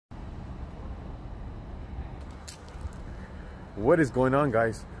What is going on,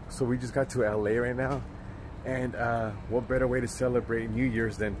 guys? So we just got to LA right now, and what better way to celebrate New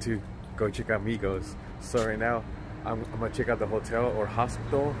Year's than to go check out Migos. So right now I'm gonna check out the hotel or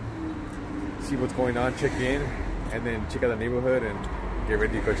hospital, see what's going on, check in, and then check out the neighborhood and get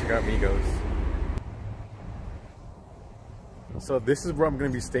ready to go check out Migos. So this is where I'm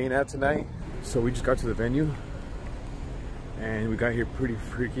gonna be staying at tonight. So we just got to the venue and we got here pretty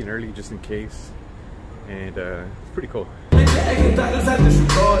freaking early just in case, and it's pretty cool.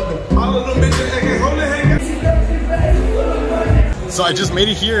 So I just made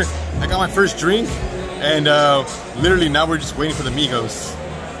it here. I got my first drink, and literally now we're just waiting for the Migos.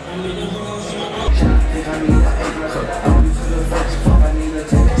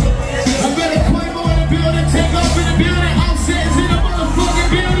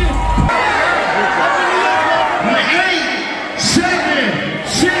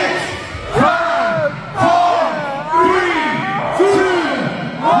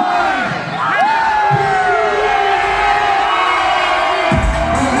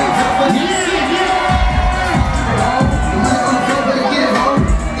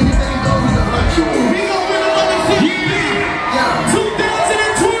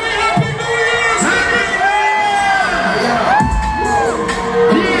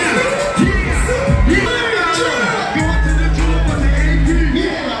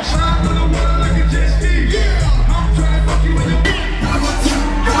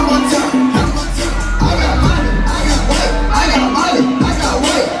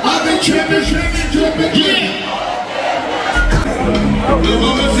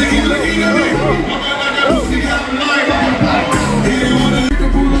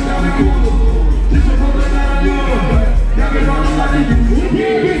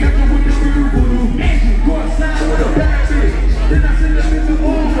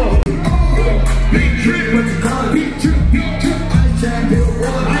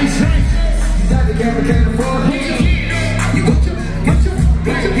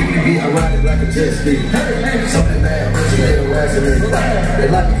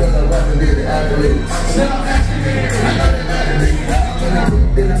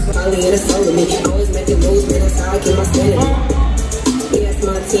 Always making moves, man, that's how I keep my sanity. Yes,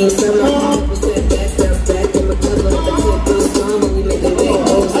 my team, some of my people said back, bounce back, and my cover, the tip goes on when we make the big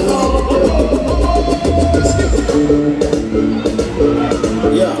moves.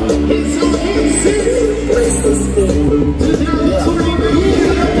 Yeah.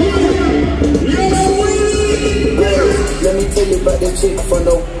 Let me tell you about this chick from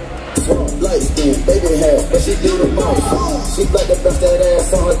the light skin, baby hair, but she do the most. She like to bust that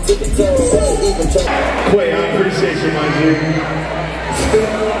ass on her tippy toes. Even try. Quay, I appreciate you, my G.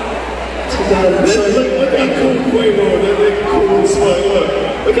 Look how cool Quay was. That nigga cool as fuck.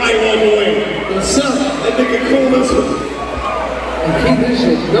 Look how he walked away. What's up? That nigga cool as fuck. And keep this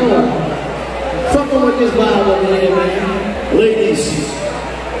shit going. Fucking with this vibe over here, man. Ladies.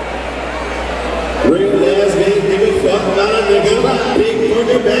 Real ass big nigga, fuck not a nigga. Big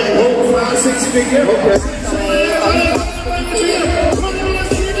burger bag, whole 5, 6 figure. Okay.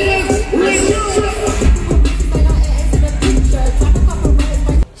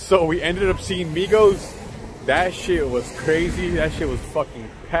 So we ended up seeing Migos. That shit was crazy. That shit was fucking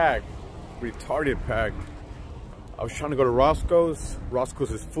packed. Retarded packed. I was trying to go to Roscoe's.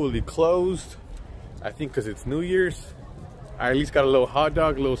 Roscoe's is fully closed. I think because it's New Year's. I at least got a little hot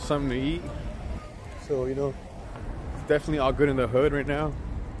dog, a little something to eat. So, you know, it's definitely all good in the hood right now.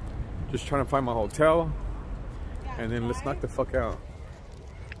 Just trying to find my hotel. And then let's knock the fuck out.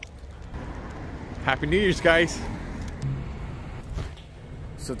 Happy New Year's, guys.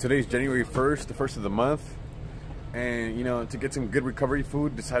 So today's January 1st, the first of the month. And, you know, to get some good recovery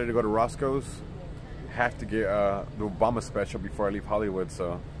food, decided to go to Roscoe's. Have to get the Obama special before I leave Hollywood.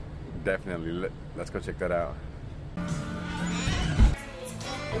 So definitely, let's go check that out.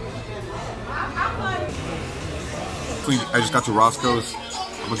 I just got to Roscoe's.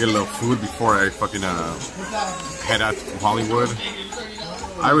 I'm gonna get a little food before I fucking head out to Hollywood.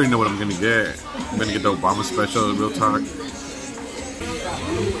 I already know what I'm gonna get. I'm gonna get the Obama special, real talk.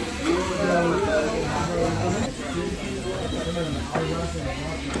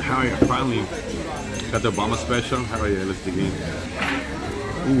 Hell yeah, finally got the Obama special. Hell yeah, let's dig in.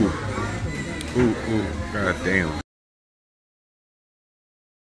 Ooh, god damn.